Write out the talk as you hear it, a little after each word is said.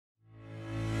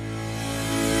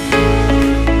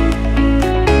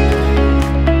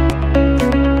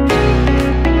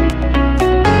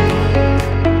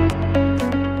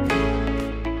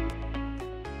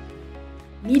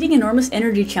enormous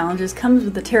energy challenges comes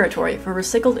with the territory for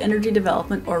recycled energy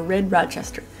development, or RED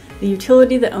Rochester, the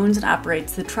utility that owns and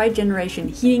operates the tri-generation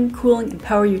heating, cooling, and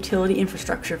power utility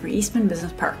infrastructure for Eastman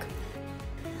Business Park.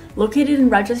 Located in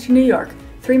Rochester, New York,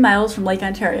 3 miles from Lake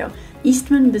Ontario,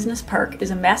 Eastman Business Park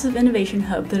is a massive innovation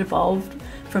hub that evolved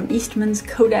from Eastman's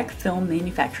Kodak film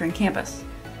manufacturing campus.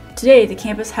 Today, the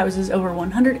campus houses over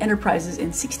 100 enterprises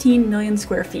in 16 million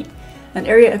square feet, an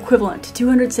area equivalent to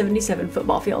 277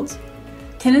 football fields.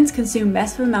 Tenants consume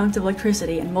massive amounts of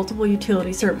electricity and multiple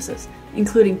utility services,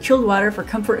 including chilled water for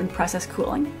comfort and process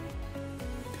cooling.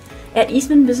 At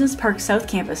Eastman Business Park's South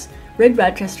Campus, RED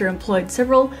Rochester employed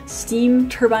several steam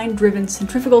turbine-driven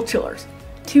centrifugal chillers,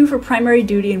 2 for primary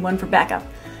duty and 1 for backup,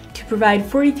 to provide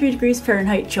 43 degrees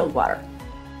Fahrenheit chilled water.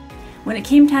 When it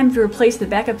came time to replace the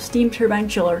backup steam turbine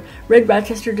chiller, RED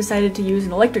Rochester decided to use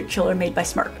an electric chiller made by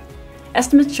Smart.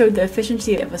 Estimates showed the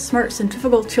efficiency of a Smart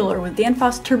centrifugal chiller with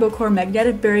Danfoss turbocore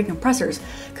magnetic bearing compressors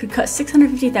could cut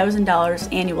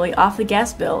 $650,000 annually off the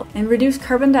gas bill and reduce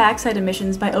carbon dioxide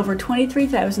emissions by over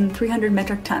 23,300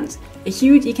 metric tons, a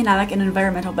huge economic and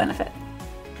environmental benefit.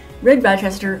 RED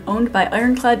Rochester, owned by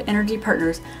Ironclad Energy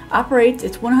Partners, operates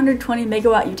its 120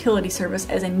 megawatt utility service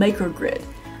as a microgrid,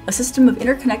 a system of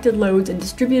interconnected loads and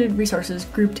distributed resources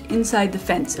grouped inside the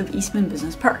fence of Eastman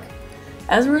Business Park.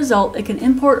 As a result, it can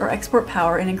import or export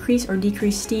power and increase or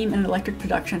decrease steam and electric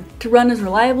production to run as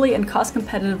reliably and cost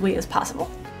competitively as possible.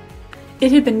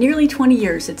 It had been nearly 20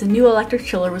 years since a new electric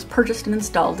chiller was purchased and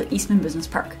installed at Eastman Business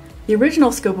Park. The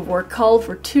original scope of work called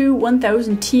for 2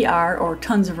 1000 TR, or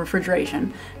tons of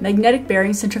refrigeration, magnetic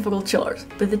bearing centrifugal chillers,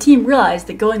 but the team realized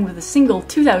that going with a single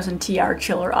 2000 TR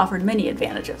chiller offered many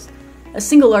advantages. A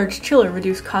single large chiller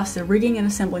reduced costs of rigging and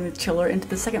assembling the chiller into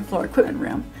the second floor equipment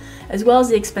room, as well as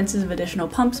the expenses of additional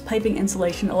pumps, piping,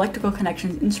 insulation, electrical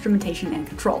connections, instrumentation, and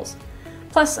controls.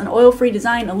 Plus, an oil-free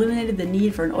design eliminated the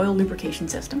need for an oil lubrication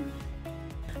system.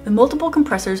 The multiple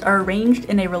compressors are arranged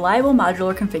in a reliable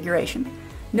modular configuration.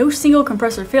 No single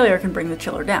compressor failure can bring the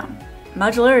chiller down.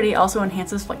 Modularity also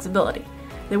enhances flexibility.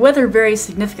 The weather varies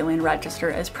significantly in Rochester,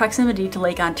 as proximity to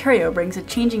Lake Ontario brings a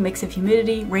changing mix of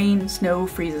humidity, rain, snow,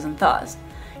 freezes, and thaws.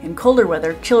 In colder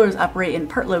weather, chillers operate in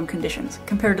part load conditions,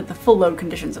 compared to the full load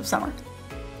conditions of summer.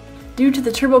 Due to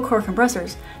the turbocore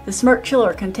compressors, the Smart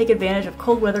chiller can take advantage of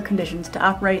cold weather conditions to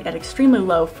operate at extremely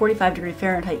low 45 degree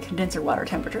Fahrenheit condenser water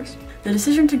temperatures. The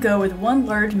decision to go with one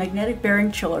large magnetic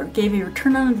bearing chiller gave a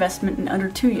return on investment in under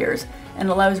 2 years and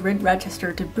allows RED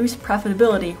Rochester to boost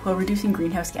profitability while reducing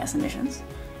greenhouse gas emissions.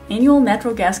 Annual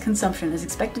natural gas consumption is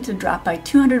expected to drop by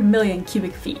 200 million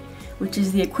cubic feet, which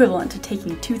is the equivalent to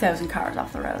taking 2,000 cars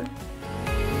off the road.